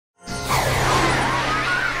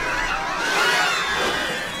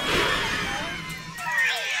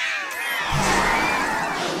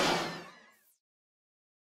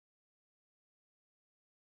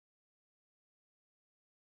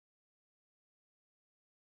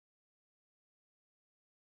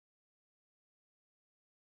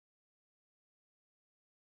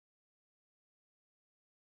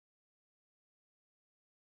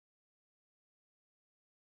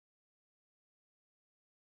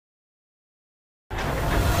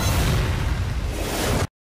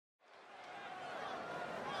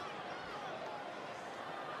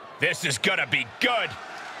This is gonna be good.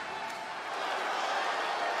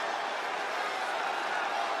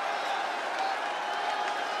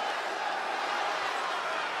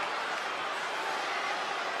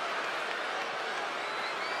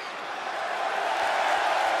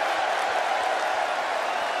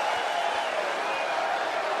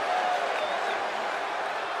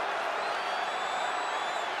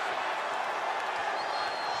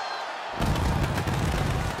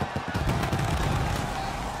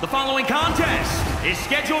 The following contest is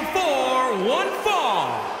scheduled for one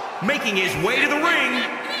fall. Making his way to the ring,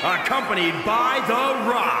 accompanied by The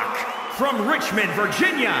Rock, from Richmond,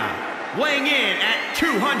 Virginia, weighing in at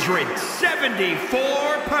 274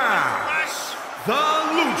 pounds, the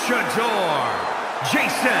Luchador,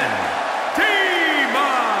 Jason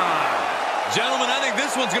Demon. Gentlemen, I think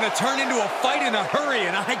this one's going to turn into a fight in a hurry,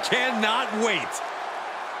 and I cannot wait.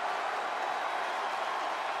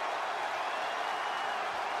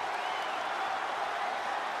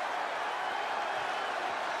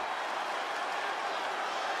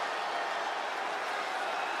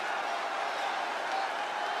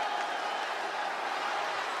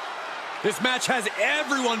 This match has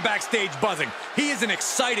everyone backstage buzzing. He is an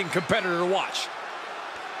exciting competitor to watch.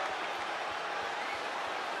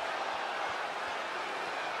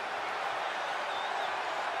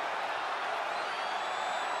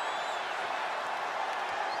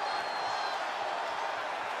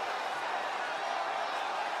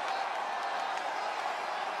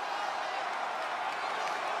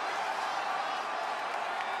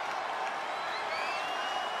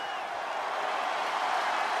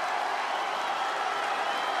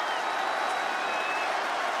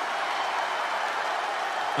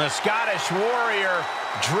 The Scottish Warrior,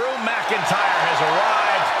 Drew McIntyre, has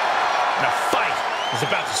arrived, and a fight is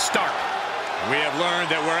about to start. We have learned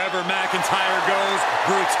that wherever McIntyre goes,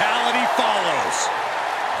 brutality follows.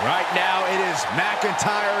 Right now, it is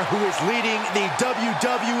McIntyre who is leading the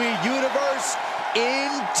WWE Universe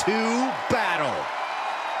into battle.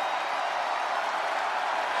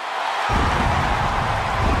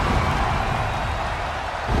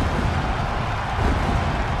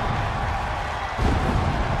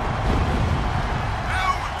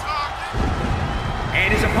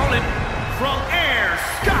 From Ayr,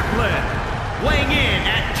 Scotland, weighing in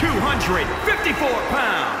at 254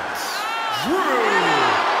 pounds, Drew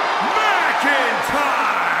McIntyre.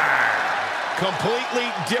 Completely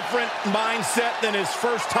different mindset than his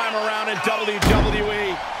first time around in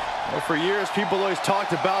WWE. Well, for years, people always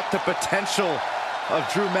talked about the potential of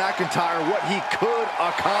Drew McIntyre, what he could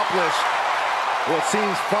accomplish. Well, it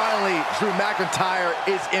seems finally Drew McIntyre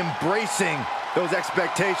is embracing those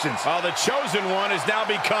expectations. Well, the chosen one has now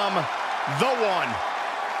become the one.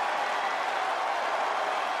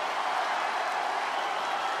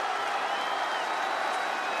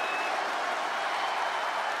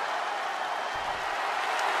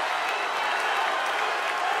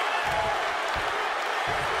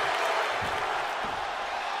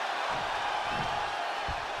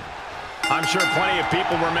 I'm sure plenty of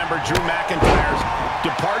people remember Drew McIntyre's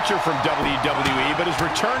departure from WWE, but his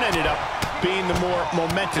return ended up being the more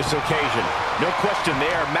momentous occasion. No question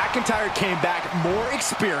there. McIntyre came back more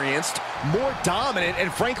experienced, more dominant,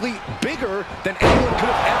 and frankly, bigger than anyone could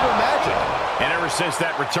have ever imagined. And ever since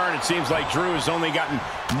that return, it seems like Drew has only gotten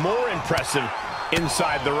more impressive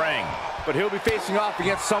inside the ring. But he'll be facing off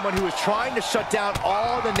against someone who is trying to shut down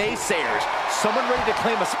all the naysayers, someone ready to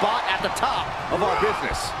claim a spot at the top of our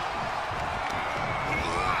business.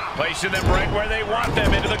 Placing them right where they want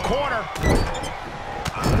them, into the corner.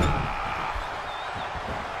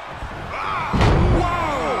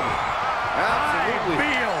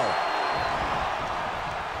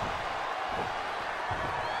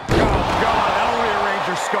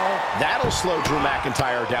 That'll slow Drew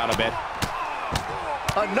McIntyre down a bit.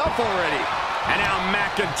 Enough already. And now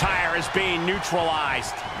McIntyre is being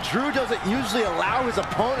neutralized. Drew doesn't usually allow his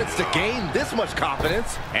opponents to gain this much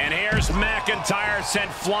confidence. And here's McIntyre sent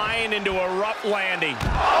flying into a rough landing.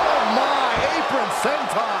 Oh my, apron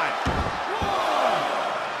senton.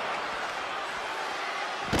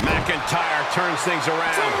 McIntyre turns things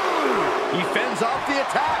around. He fends off the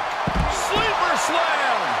attack. Sleeper slam.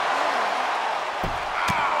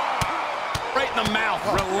 Right in the mouth.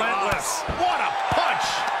 Relentless. What a punch.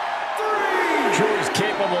 Drew is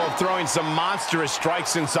capable of throwing some monstrous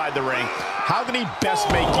strikes inside the ring. How can he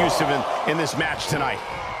best make use of him in this match tonight?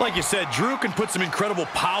 Like you said, Drew can put some incredible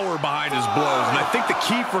power behind his blows, and I think the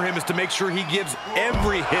key for him is to make sure he gives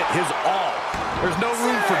every hit his all. There's no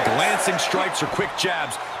room for glancing strikes or quick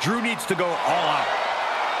jabs. Drew needs to go all out.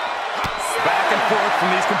 Back and forth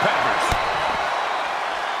from these competitors.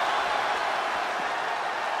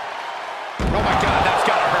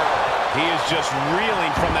 is just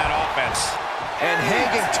reeling from that offense. And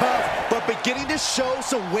hanging tough, but beginning to show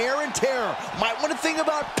some wear and tear. Might want to think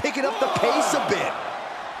about picking up the pace a bit.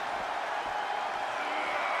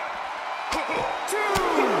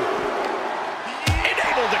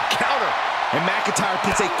 Able to counter. And McIntyre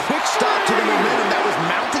puts a quick stop to the momentum that was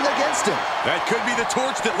mounting against him. That could be the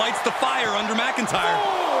torch that lights the fire under McIntyre.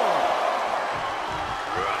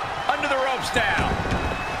 Under the ropes now.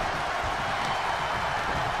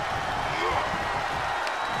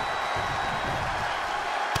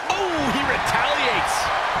 Oh, he retaliates.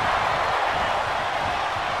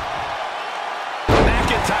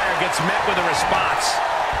 McIntyre gets met with a response.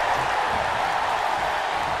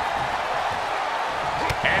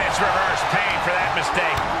 And it's reverse pain for that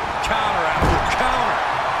mistake. Counter after counter.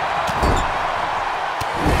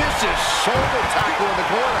 Vicious shoulder tackle in the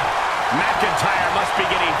corner. McIntyre must be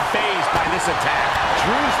getting phased by this attack.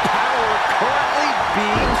 Drew's power currently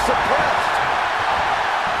being suppressed.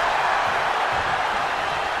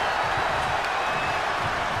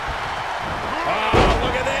 Oh,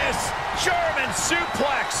 look at this. German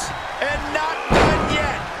suplex. And not done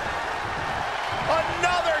yet.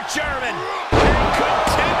 Another German. And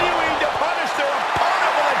continuing to punish their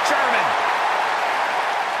opponent with a German.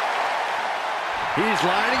 He's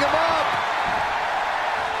lining him up.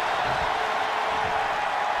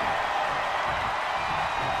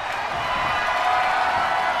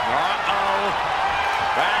 Uh-oh.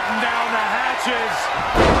 Batten down the hatches.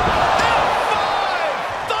 F5!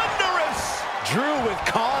 Thunderous! Drew with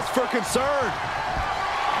cause for concern.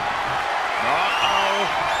 Uh-oh.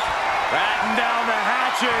 Batten down the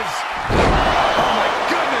hatches. Oh, my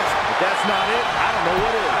goodness. If that's not it, I don't know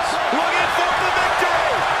what is. Looking for the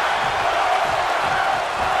victory!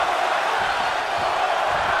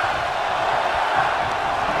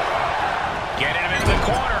 Getting him into the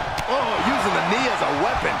corner. Oh, using the knee as a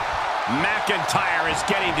weapon. McIntyre is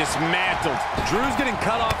getting dismantled. Drew's getting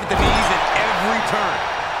cut off at the knees at every turn.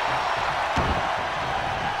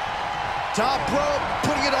 Top rope,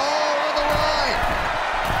 putting it all on the line.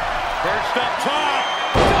 Perched up top.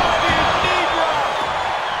 Diving knee drop.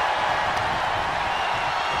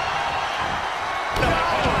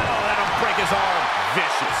 Oh, that'll break his arm.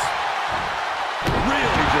 Vicious.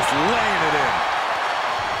 Really just laying it in.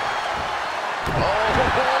 Oh,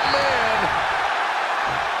 man.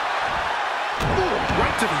 Ooh,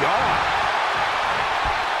 right to the arm.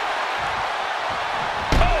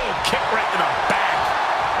 Oh, kick right to the back.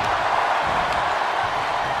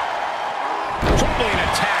 Troubling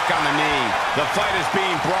attack on the knee. The fight is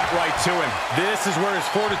being brought right to him. This is where his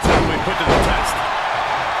fortitude will be put to the test.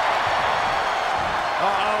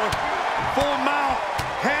 Uh-oh. Full mount.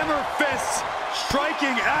 Hammer fists.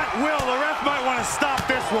 Striking at will. The ref might want to stop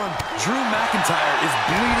this one. Drew McIntyre is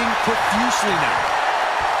bleeding profusely now.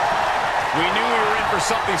 We knew we were in for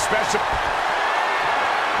something special.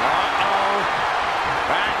 Uh-oh.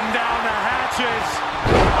 Batten down the hatches.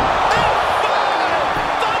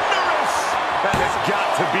 Thunderous! That has got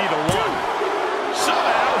to be the one.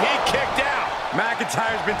 Somehow he kicked out.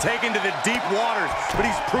 McIntyre's been taken to the deep waters, but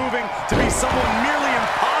he's proving to be someone nearly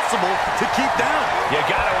impossible to keep down. You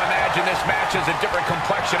got to imagine this match has a different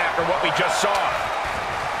complexion after what we just saw.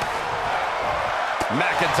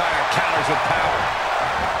 McIntyre counters with power.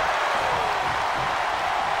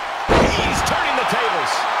 He's turning the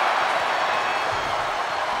tables.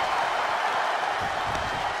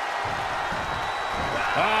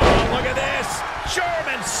 Oh, look at this.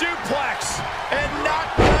 German suplex. And not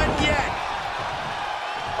done yet.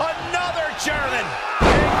 Another German.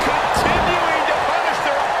 And continuing to punish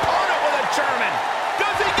their opponent with a German.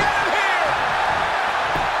 Does he get him here?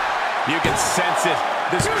 You can sense it.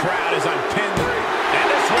 This crowd is unpinned. And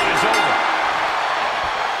this one is over.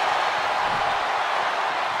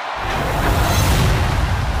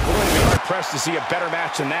 We're hard pressed to see a better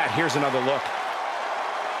match than that. Here's another look.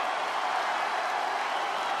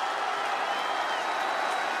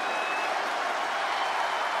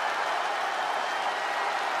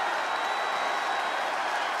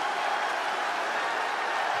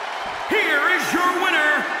 Here is your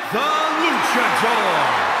winner, the Luchador,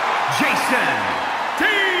 Jason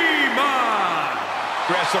T-Man.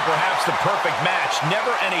 Wrestle perhaps the perfect match.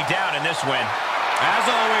 Never any doubt in this win. As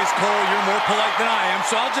always, Cole, you're more polite than I am,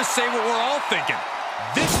 so I'll just say what we're all thinking.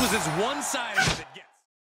 This was as one-sided as it gets.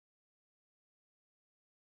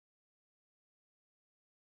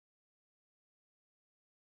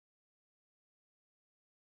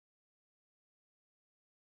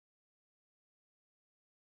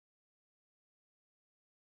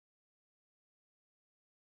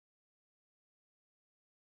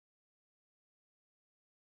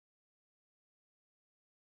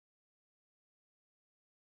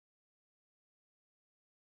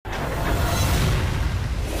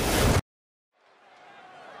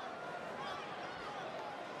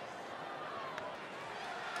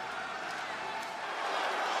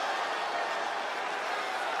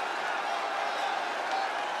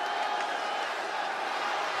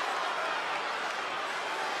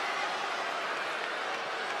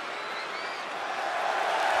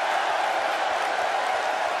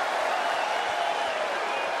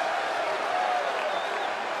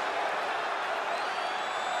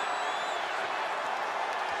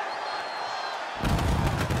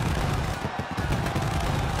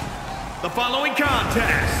 The following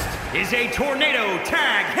contest is a Tornado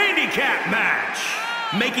Tag Handicap match.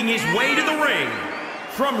 Making his way to the ring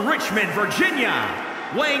from Richmond, Virginia,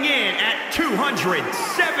 weighing in at 274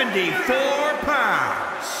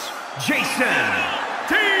 pounds, Jason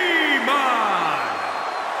Demon.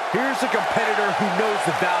 Here's a competitor who knows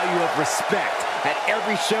the value of respect. At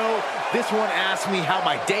every show, this one asks me how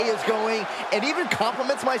my day is going and even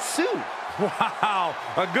compliments my suit. Wow,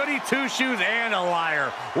 a goody two-shoes and a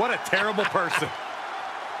liar. What a terrible person.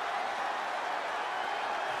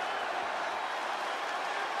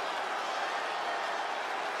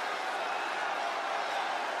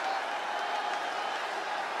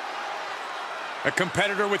 A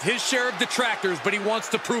competitor with his share of detractors, but he wants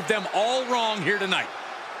to prove them all wrong here tonight.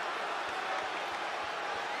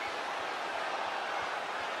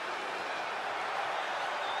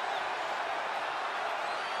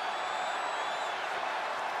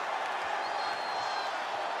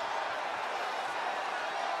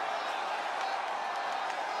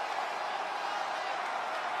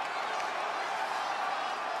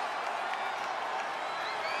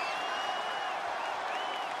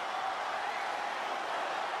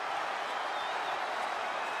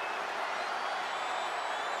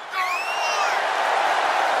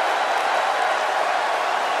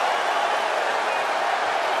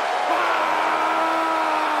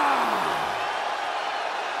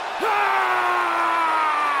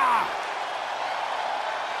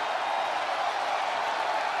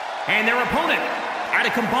 And their opponent, at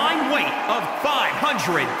a combined weight of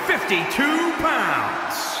 552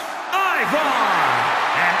 pounds, Ivar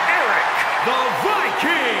and Eric, the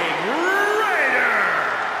Viking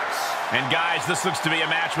Raiders. And guys, this looks to be a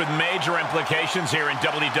match with major implications here in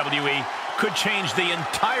WWE. Could change the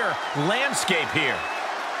entire landscape here.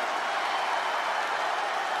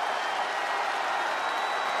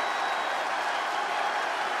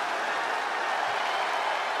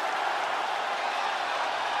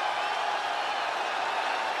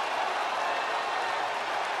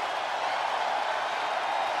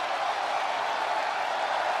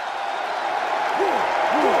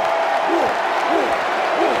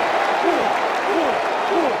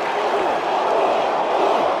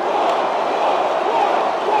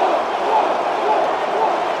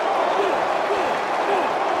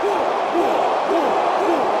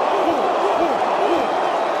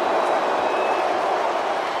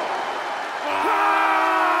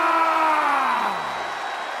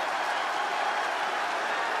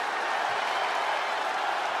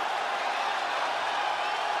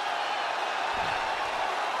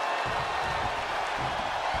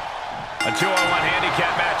 A 2-on-1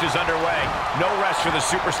 handicap match is underway. No rest for the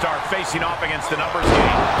superstar facing off against the numbers game.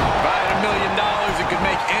 If I had $1 million and could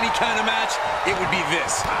make any kind of match, it would be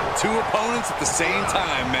this. Two opponents at the same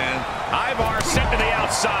time, man. Ivar sent to the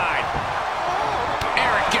outside.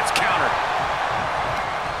 Eric gets countered.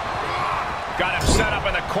 Got him set up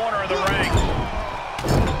in the corner of the ring.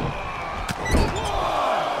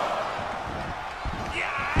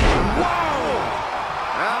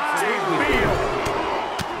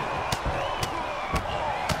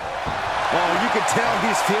 Oh, you can tell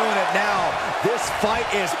he's feeling it now. This fight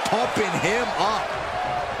is pumping him up.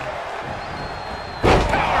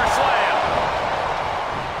 Power slam.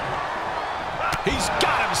 He's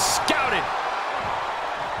got him scouted.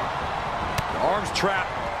 Arms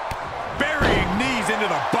trapped. Burying knees into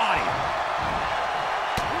the body.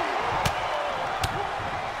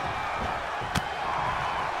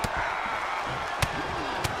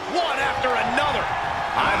 One after another.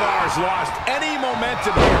 Ivar's lost any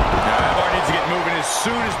momentum here. Ivar needs to get moving as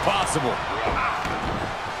soon as possible.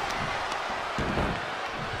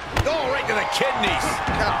 Oh, right to the kidneys.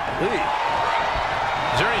 Golly.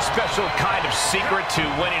 Is there any special kind of secret to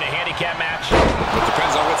winning a handicap match? It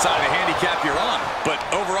depends on what side of the handicap you're on. But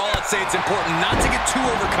overall, I'd say it's important not to get too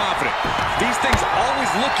overconfident. These things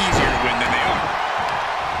always look easier to win than they are.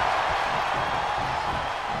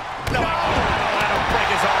 No, that'll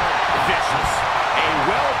break his arm. Vicious. A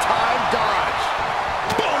well-timed dodge.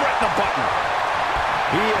 Boom, right in the button.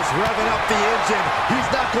 He is revving up the engine. He's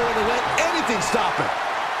not going to let anything stop him.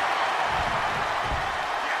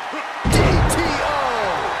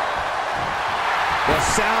 The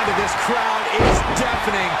sound of this crowd is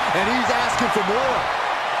deafening, and he's asking for more.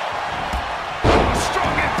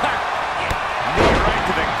 Strong impact. Knee right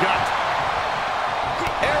to the gut.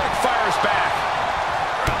 Eric fires back.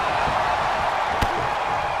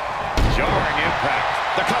 Jarring impact.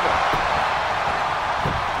 The cover.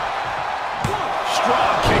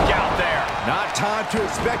 Strong kick out there. Not time to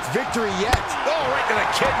expect victory yet. Oh, right to the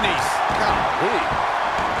kidneys. Golly.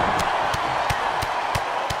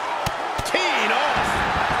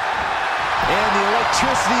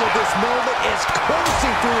 electricity of this moment is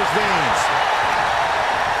coursing through his veins.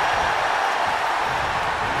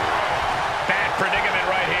 Bad predicament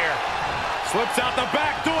right here. Slips out the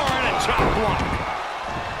back door and a chop block.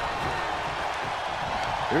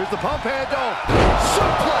 Here's the pump handle.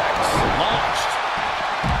 Suplex. Launched.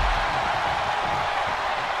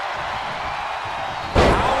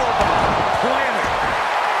 Powerbomb planted.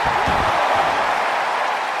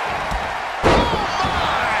 Oh,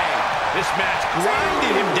 my! This match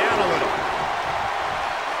grinded him down a little.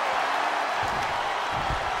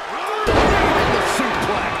 The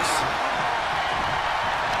suplex.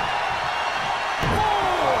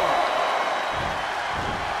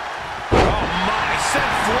 Oh, my!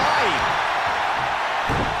 Sent flying.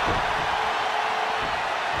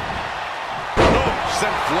 Oh,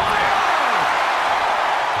 sent flying.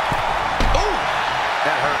 Oh,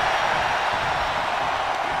 that hurt.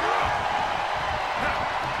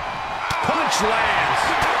 Punch lands.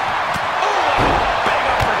 Oh, big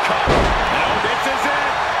uppercut. No, this is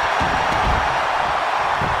it.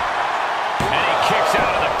 And he kicks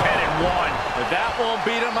out of the pin and one. If that won't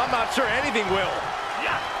beat him, I'm not sure anything will.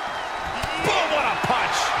 Boom, what a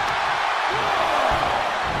punch.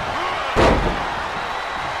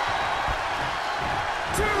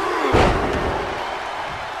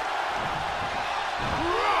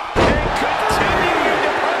 And continuing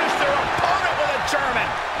to punish their opponent with a German.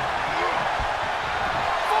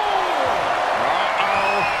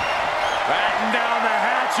 Uh-oh. Batten down the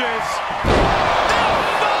hatches.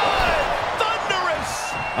 Thunderous.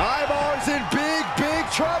 Ivar's in big, big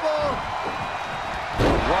trouble.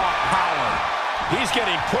 Raw power. He's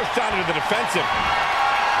getting pushed out into the defensive.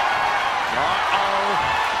 Uh-oh.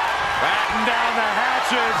 Batten down the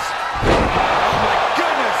hatches. Oh, my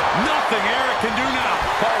goodness. Nothing Eric can do now.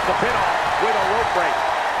 Calls the pin off with a rope break.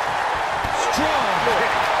 Strong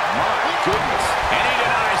kick. My goodness. And he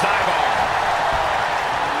denies Ivar.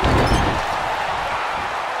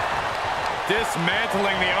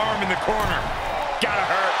 Dismantling the arm in the corner. Gotta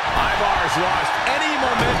hurt. Ivar's lost any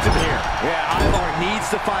momentum here. Yeah, Ivar needs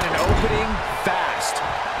to find an opening fast.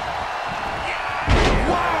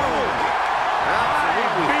 Whoa!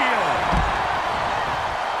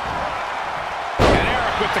 And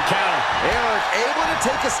Eric with the counter. Eric able to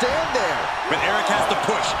take a stand there. But Eric has to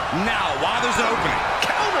push. Now, while there's an opening.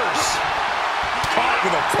 Counters. Caught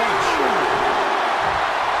with a punch.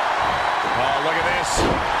 Oh, look at this.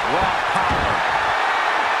 Raw power.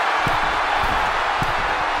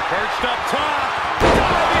 Perched up top.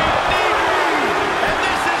 Diving knee. And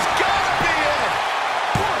this has got to be it.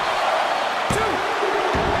 1, 2,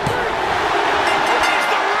 3. He's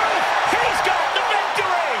the roof. He's got the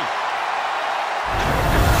victory.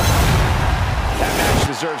 That match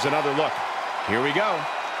deserves another look. Here we go.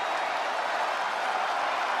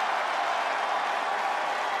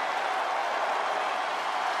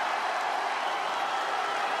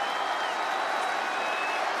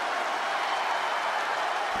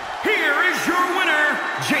 Here is your winner,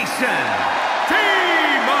 Jason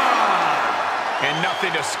Demon. And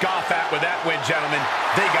nothing to scoff at with that win, gentlemen.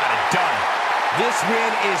 They got it done. This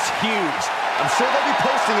win is huge. I'm sure they'll be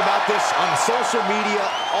posting about this on social media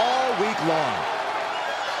all week long.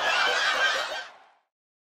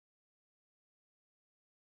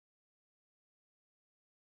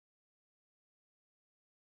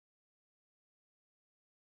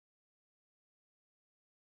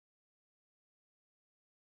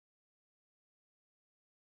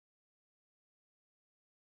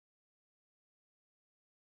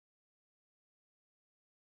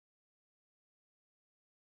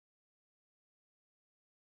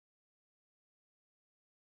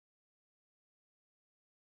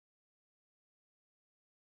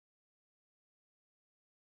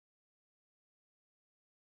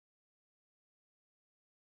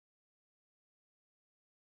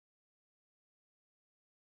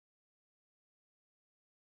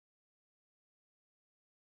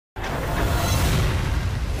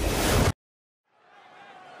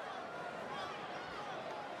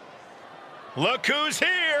 Look who's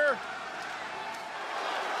here.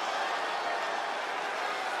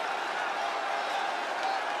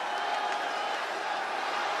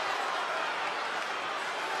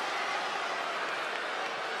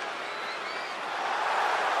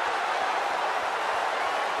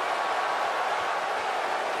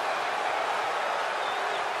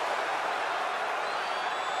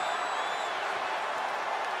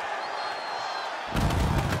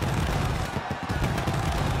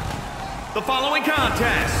 The following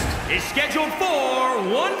contest is scheduled for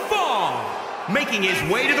one fall. Making his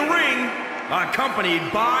way to the ring,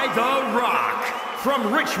 accompanied by The Rock.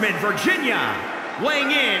 From Richmond, Virginia,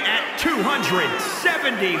 weighing in at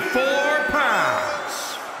 274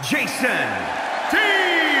 pounds, Jason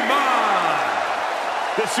Demon.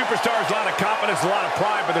 This superstar has a lot of confidence, a lot of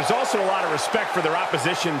pride, but there's also a lot of respect for their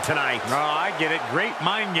opposition tonight. Oh, I get it. Great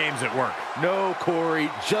mind games at work. No,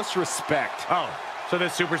 Corey, just respect. Oh, so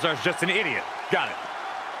this superstar's just an idiot. Got it.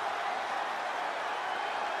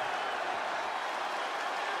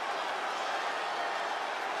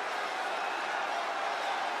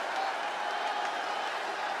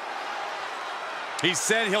 He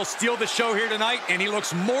said he'll steal the show here tonight, and he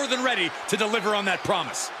looks more than ready to deliver on that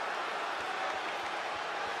promise.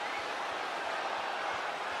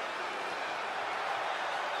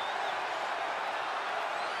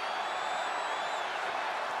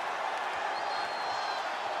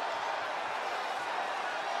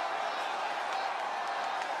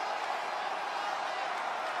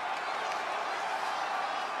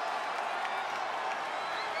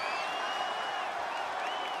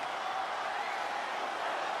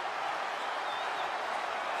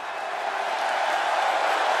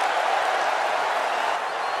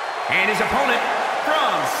 And his opponent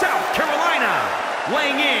from South Carolina,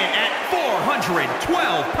 weighing in at 412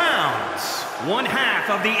 pounds, one half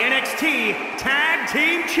of the NXT Tag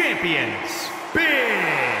Team Champions, Big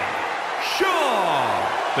Show.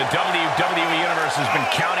 The WWE Universe has been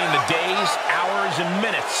counting the days, hours, and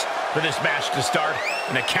minutes for this match to start,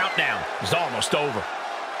 and the countdown is almost over.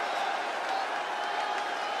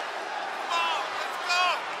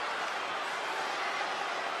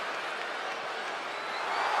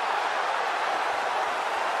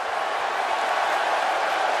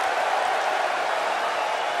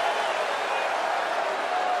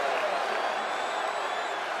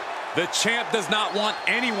 The champ does not want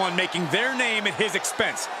anyone making their name at his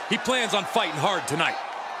expense. He plans on fighting hard tonight.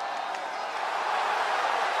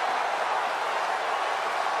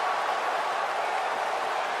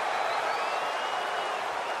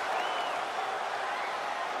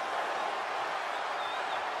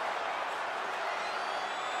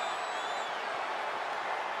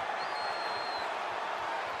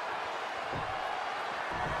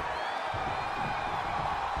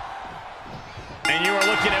 And you are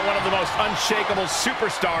looking at one of the most unshakable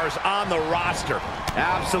superstars on the roster.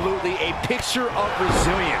 Absolutely a picture of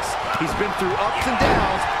resilience. He's been through ups and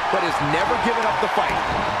downs, but has never given up the fight.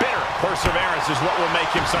 Bitter perseverance is what will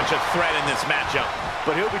make him such a threat in this matchup.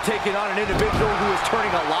 But he'll be taking on an individual who is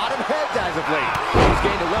turning a lot of heads as of late. He's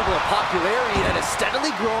gained a level of popularity that is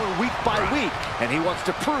steadily growing week by week, and he wants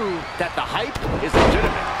to prove that the hype is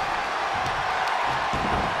legitimate.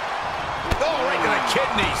 Oh, right to the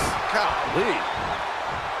kidneys. Golly.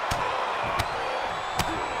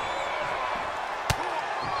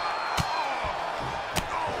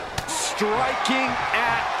 Striking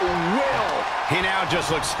at will. He now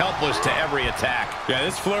just looks helpless to every attack. Yeah,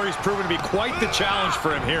 this flurry's proven to be quite the challenge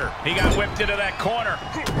for him here. He got whipped into that corner.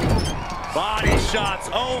 Body shots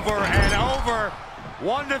over and over.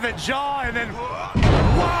 One to the jaw and then...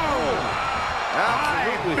 Whoa!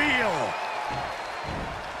 Absolutely. I feel...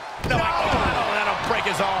 No, that'll break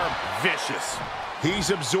his arm. Vicious.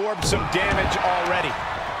 He's absorbed some damage already.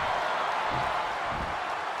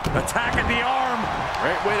 Attacking the arm.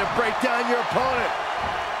 Great way to break down your opponent.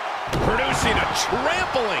 Producing a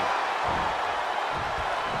trampling.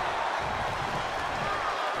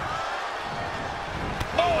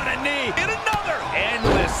 Oh, and a knee. And another.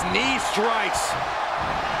 Endless knee strikes.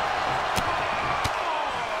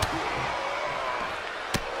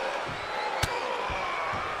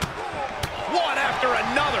 One after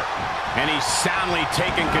another. And he's soundly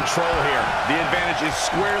taking control here. The advantage is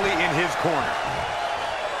squarely in his corner.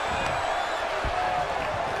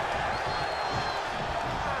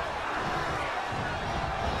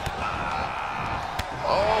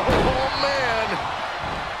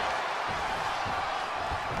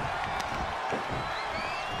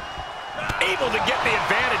 Able to get the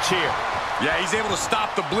advantage here. Yeah, he's able to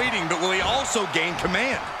stop the bleeding, but will he also gain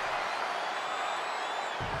command?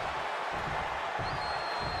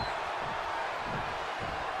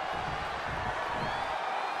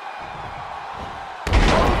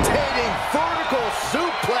 Rotating vertical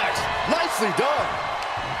suplex. Nicely done.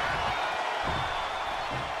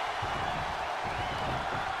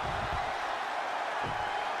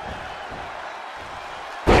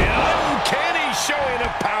 An uncanny showing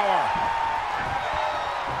of power.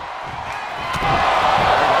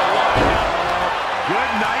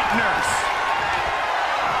 Good night, nurse.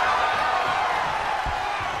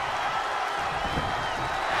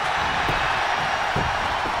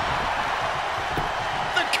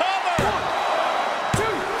 The cover!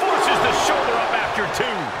 Forces the shoulder up after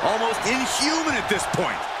two. Almost inhuman at this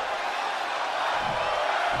point.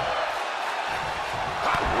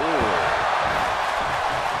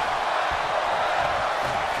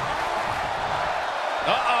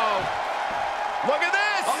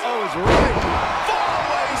 is right.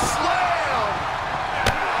 Fallaway slam.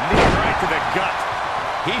 Knee right to the gut.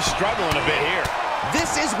 He's struggling a bit here.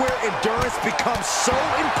 This is where endurance becomes so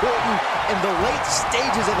important in the late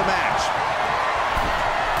stages of the match.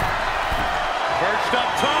 Perched up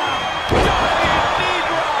top. Giant knee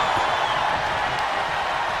drop.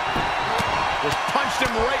 Just punched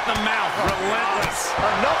him right in the mouth. Relentless.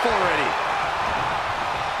 Enough already.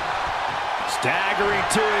 Staggering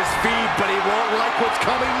to his feet, but he won't like what's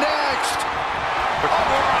coming next. The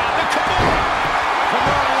Kimura.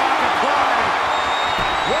 Kimura lock applied.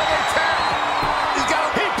 Will they tap?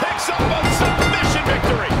 He picks up a submission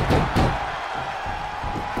victory.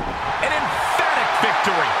 An emphatic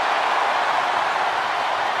victory.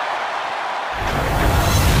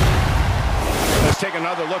 Let's take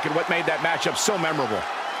another look at what made that matchup so memorable.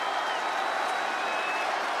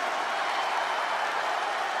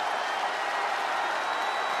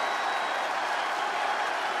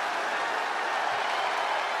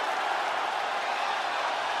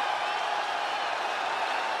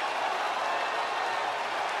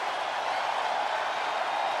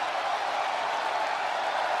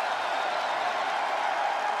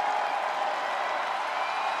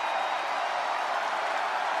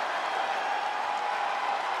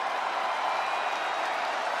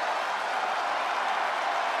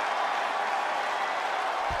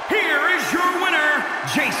 Here is your winner,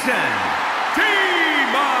 Jason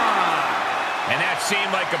T-Man. And that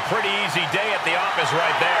seemed like a pretty easy day at the office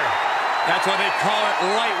right there. That's why they call it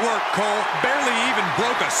light work, Cole. Barely even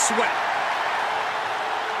broke a sweat.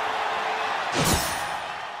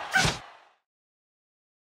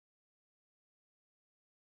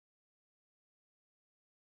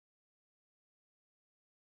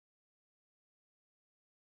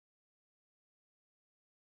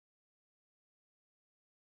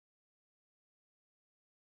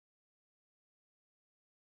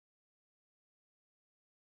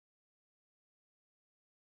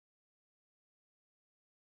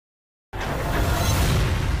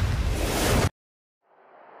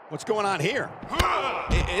 What's going on here?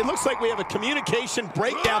 It looks like we have a communication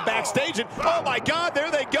breakdown backstage, and oh my God,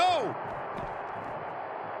 there they go!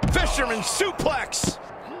 Fisherman suplex!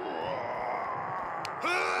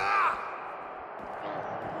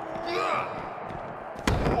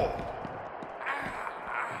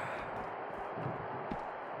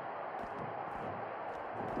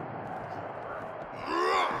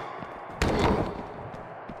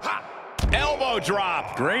 Elbow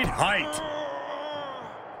drop! Great height.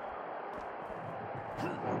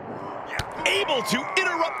 Able to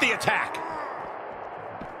interrupt the attack.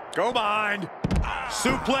 Go behind.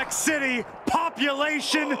 Suplex City,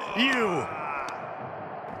 population U.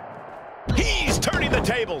 He's turning the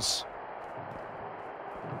tables.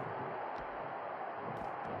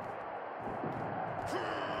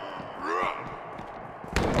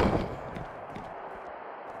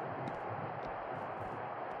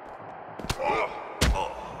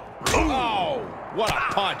 Oh, what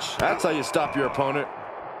a punch. That's how you stop your opponent.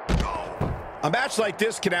 A match like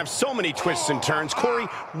this can have so many twists and turns. Corey,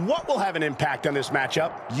 what will have an impact on this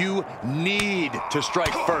matchup? You need to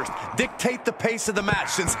strike first. Dictate the pace of the match.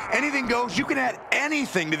 Since anything goes, you can add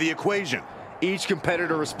anything to the equation. Each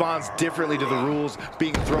competitor responds differently to the rules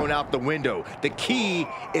being thrown out the window. The key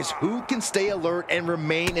is who can stay alert and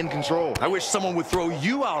remain in control. I wish someone would throw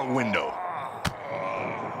you out a window.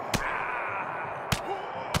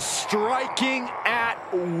 Striking at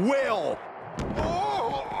will.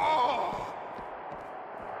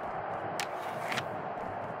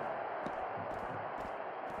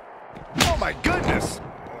 Oh my goodness!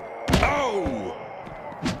 Oh!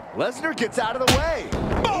 Lesnar gets out of the way.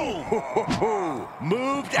 Boom!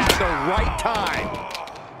 Moved at the right time.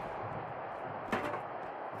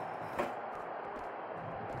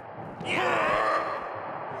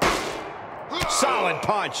 Solid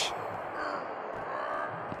punch.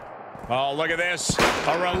 Oh, look at this.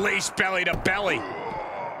 A release belly to belly.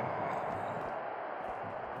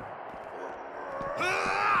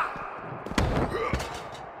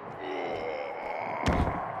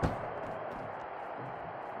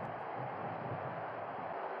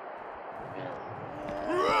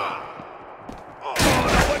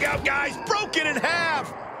 Look out, guys. Broken in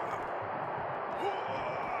half.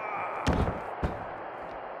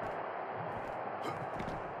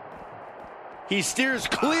 He steers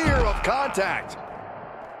clear of contact.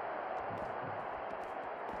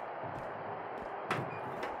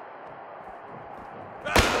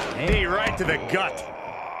 Knee right to the gut.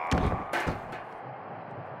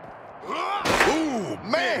 Ooh,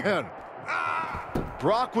 man.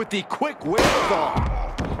 Brock with the quick wherewithal.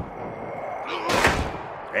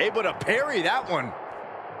 Able to parry that one.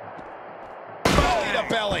 the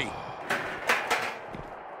belly.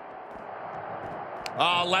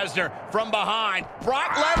 Oh, Lesnar from behind.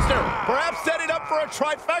 Brock Lesnar perhaps setting up for a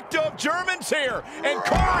trifecta of Germans here. And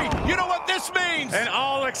Corey, you know what this means. An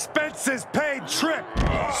all expenses paid trip.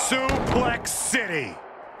 Suplex City.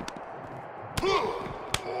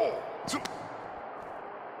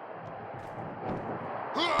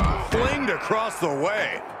 Flinged across the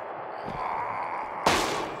way.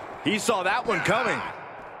 He saw that one coming.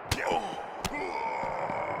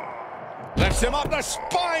 Lifts him up, the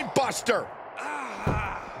spine buster.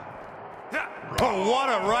 Oh, what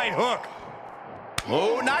a right hook.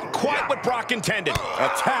 Oh, not quite what Brock intended.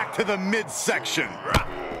 Attack to the midsection.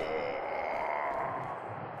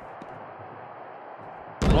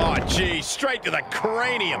 Oh, geez, straight to the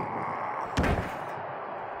cranium.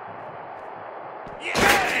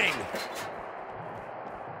 Bang!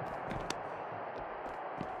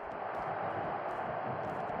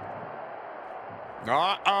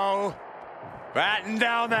 Uh-oh. Batten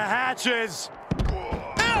down the hatches.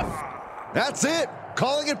 That's it.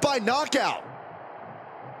 Calling it by knockout.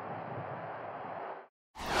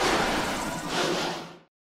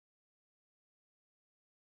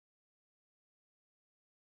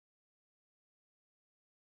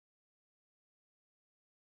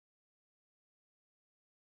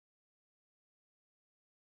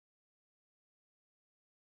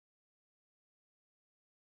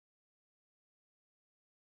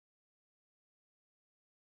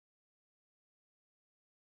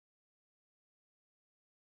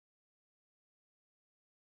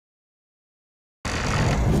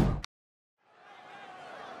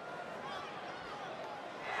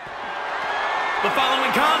 The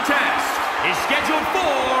following contest is scheduled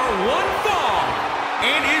for one fall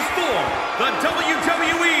and is for the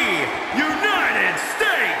WWE United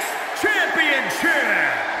States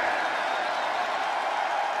Championship.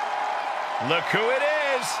 Look who it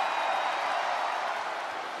is.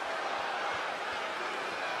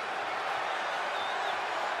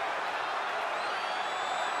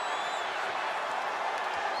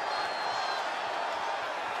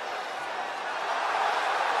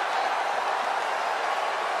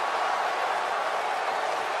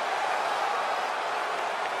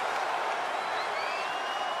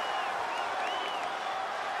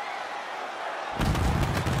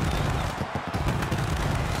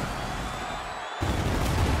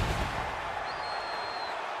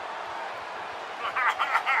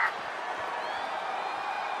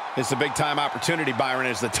 It's a big-time opportunity, Byron,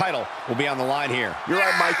 as the title will be on the line here. You're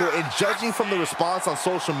right, Michael, and judging from the response on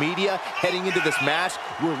social media heading into this match,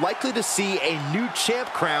 we're likely to see a new champ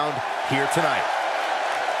crowned here tonight.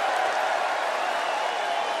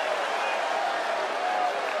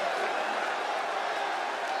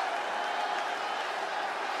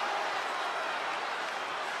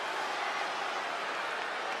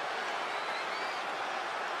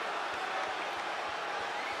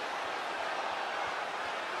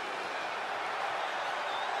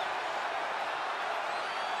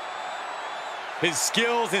 His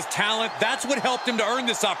skills, his talent, that's what helped him to earn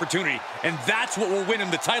this opportunity. And that's what will win him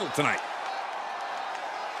the title tonight.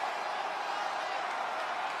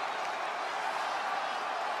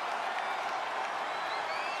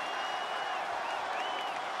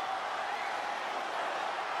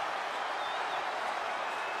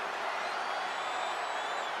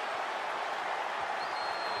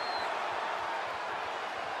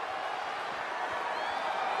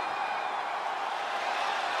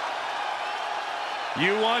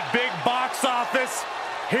 You want big box office?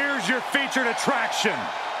 Here's your featured attraction.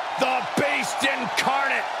 The Beast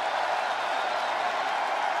Incarnate.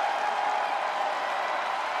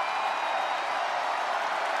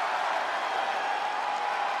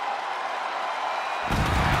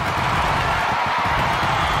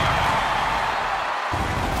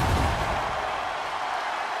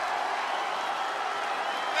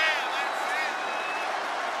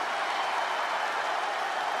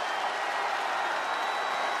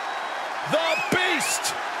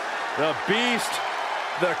 The Beast,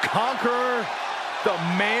 the Conqueror, the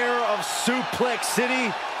Mayor of Suplex City.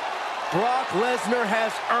 Brock Lesnar has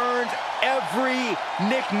earned every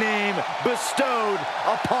nickname bestowed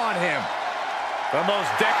upon him. The most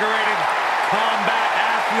decorated combat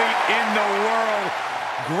athlete in the world,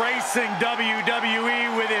 gracing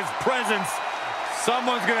WWE with his presence.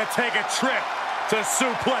 Someone's gonna take a trip to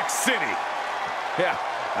Suplex City. Yeah,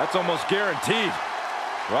 that's almost guaranteed.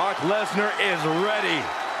 Brock Lesnar is ready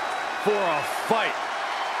for a fight.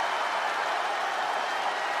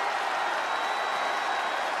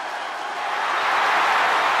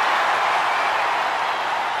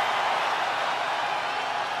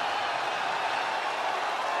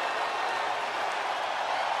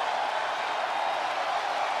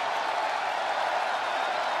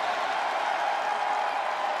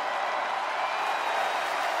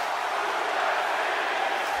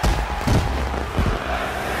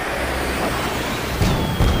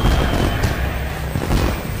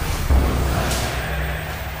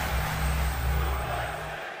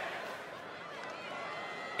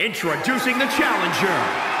 Introducing the challenger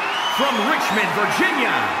from Richmond, Virginia,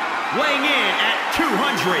 weighing in at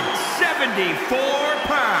 274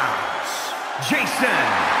 pounds, Jason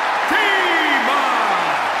Teeman.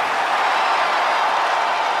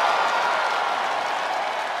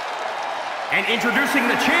 And introducing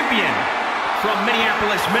the champion from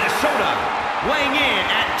Minneapolis, Minnesota, weighing in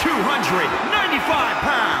at 295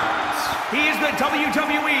 pounds, he is the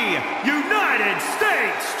WWE United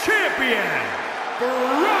States Champion, Brock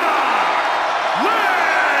Lesnar!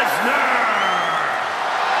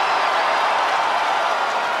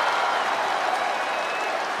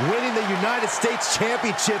 Winning the United States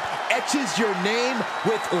Championship etches your name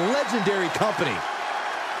with legendary company.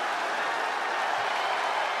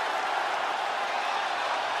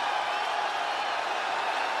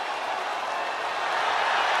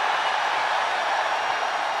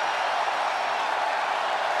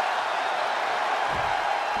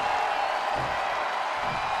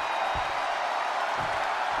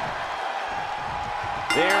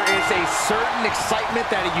 There is a certain excitement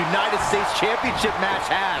that a United States Championship match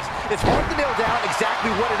has. It's hard to nail down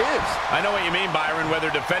exactly what it is. I know what you mean, Byron.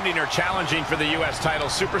 Whether defending or challenging for the U.S.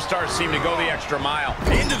 title, superstars seem to go the extra mile.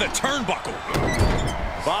 Into the turnbuckle.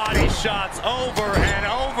 Body shots over and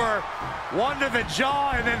over. One to the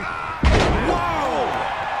jaw and then... Whoa!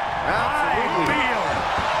 Absolutely. I feel it.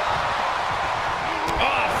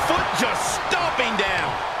 Oh, foot just stomping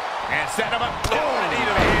down. And set him up. Oh, knee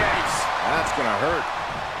to the face. That's gonna hurt.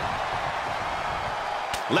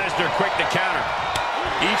 Lesnar quick to counter.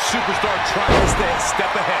 Each superstar trying to stay a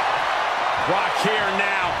step ahead. Brock here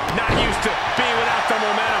now, not used to being without the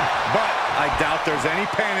momentum. But I doubt there's any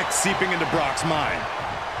panic seeping into Brock's mind.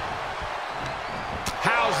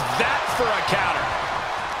 How's that for a counter?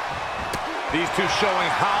 These two showing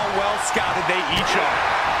how well scouted they each are.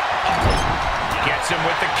 Gets him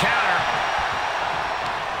with the counter.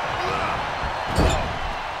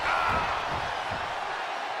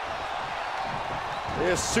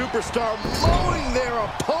 This superstar mowing their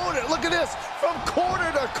opponent. Look at this, from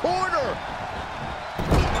corner to corner.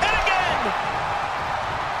 And again!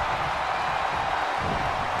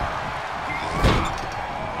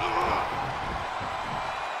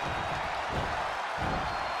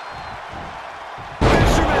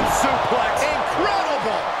 Fisherman suplex.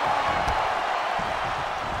 Incredible!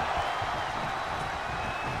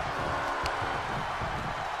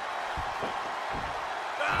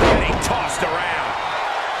 Getting tossed around.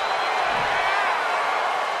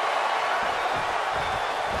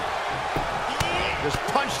 Just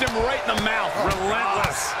punched him right in the mouth.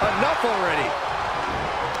 Relentless. Enough already.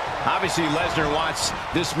 Obviously, Lesnar wants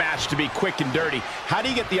this match to be quick and dirty. How do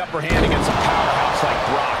you get the upper hand against a powerhouse like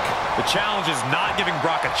Brock? The challenge is not giving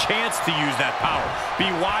Brock a chance to use that power. Be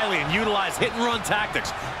wily and utilize hit-and-run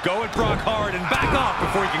tactics. Go at Brock hard and back off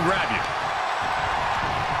before he can grab you.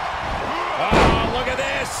 Oh, look at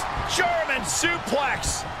this. German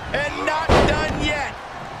suplex. And not done yet.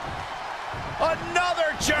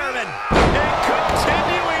 Another German. And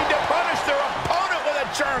continuing to punish their opponent with a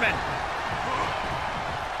German.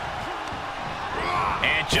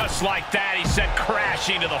 And just like that, he sent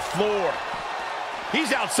crashing to the floor.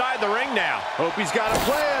 He's outside the ring now. Hope he's got a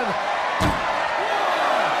plan.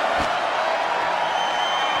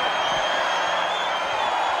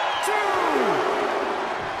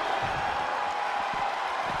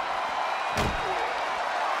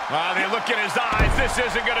 Well, they look in his eyes. This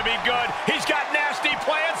isn't going to be good. He's got nasty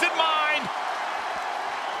plans in mind.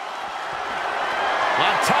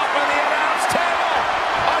 On top of the announce table,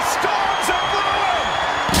 a storm's a-brewing.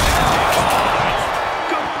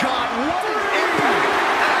 Good God, what an impact.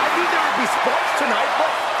 I knew there would be sparks tonight,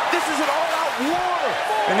 but this is an all-out war.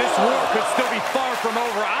 And this war could still be far from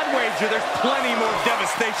over. I'd wager there's plenty more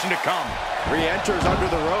devastation to come. Re-enters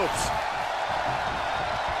under the ropes.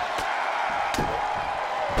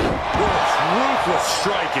 Ruthless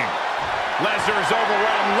striking. Lesnar is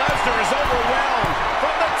overwhelmed. Lesnar is overwhelmed.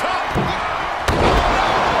 From the top.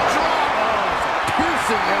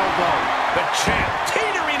 Piercing elbow. The champ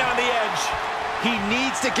teetering on the edge. He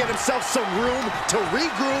needs to get himself some room to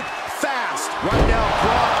regroup fast. Right now,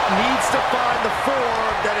 Brock needs to find the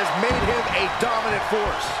form that has made him a dominant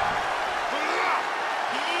force.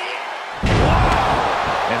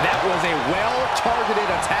 And that was a well-targeted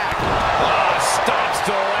attack. Oh, stops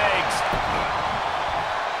to the legs.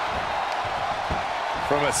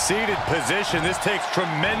 From a seated position, this takes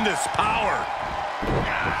tremendous power.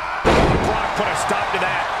 Brock put a stop to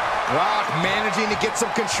that. Brock managing to get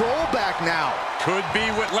some control back now. Could be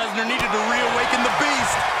what Lesnar needed to reawaken the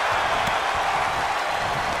beast.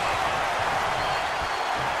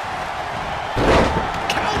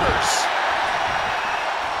 Counters.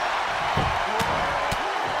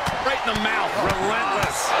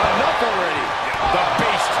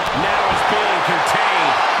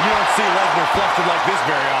 see Lesnar flustered like this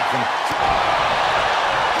very often.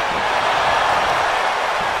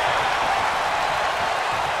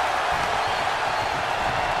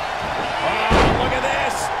 Oh, look at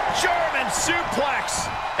this. German suplex.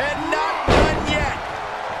 And not done yet.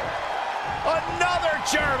 Another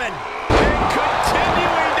German. And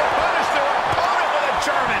continuing to punish their opponent with a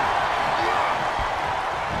German.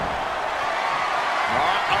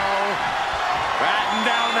 Uh-oh. Batten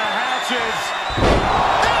down the hatches.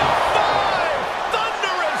 F5!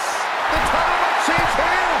 Thunderous! The title might change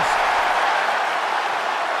hands.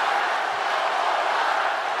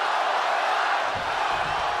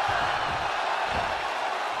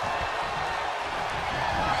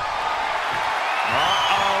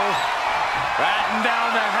 Uh-oh. Batten down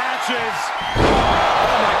the hatches.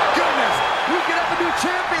 Oh my goodness. We could have a new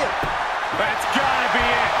champion. That's gotta be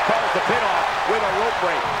it. Calls the pin off with a rope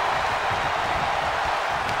break.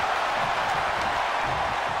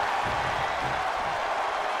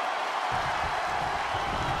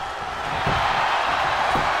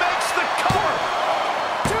 Makes the cover.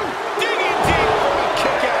 Digging deep for a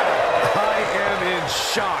kick out. I am in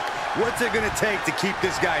shock. What's it going to take to keep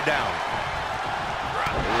this guy down?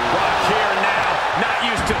 Brock here now, not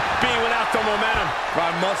used to being without the momentum.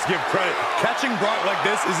 I must give credit. Catching Brock like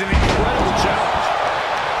this is an incredible challenge.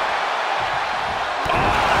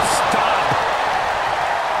 Stop.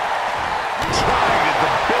 Trying to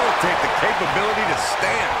debilitate the capability to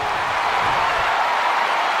stand.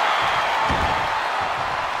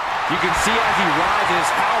 You can see as he rises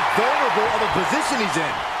how vulnerable of a position he's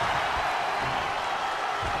in.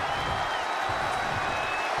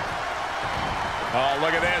 Oh,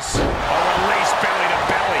 look at this. A release belly to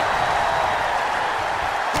belly.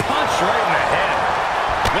 Punch right in the head.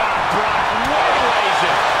 Now Brock waylays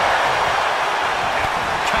it.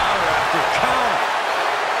 Counter after counter.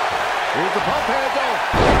 Here's the pump handle.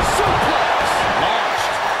 Suplex.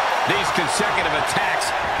 Launched. These consecutive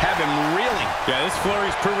attacks have him reeling. Yeah, this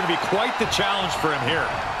flurry's proven to be quite the challenge for him here.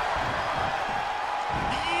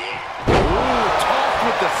 Ooh, tossed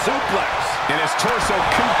with the suplex. And his torso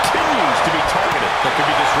continues to be targeted. That could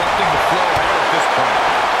be disrupting the flow here at this point.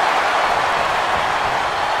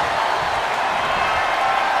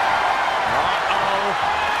 Uh-oh.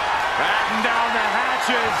 Batten down the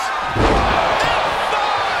hatches. F5!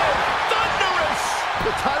 Thunderous!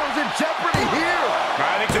 The title's in jeopardy here.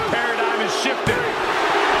 I think the paradigm is shifting.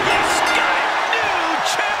 Yes, got it! New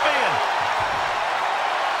champion!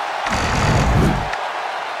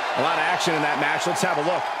 A lot of action in that match. Let's have a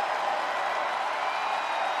look.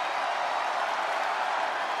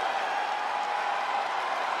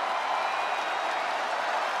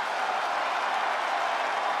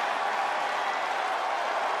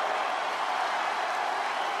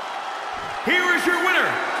 Here is your winner,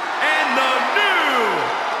 and the new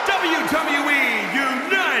WWE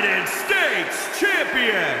United States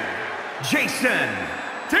Champion, Jason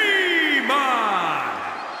T-Man.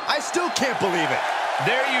 I still can't believe it.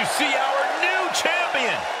 There you see our new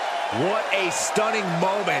champion. What a stunning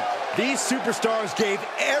moment. These superstars gave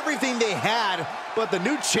everything they had, but the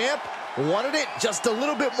new champ wanted it just a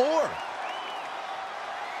little bit more.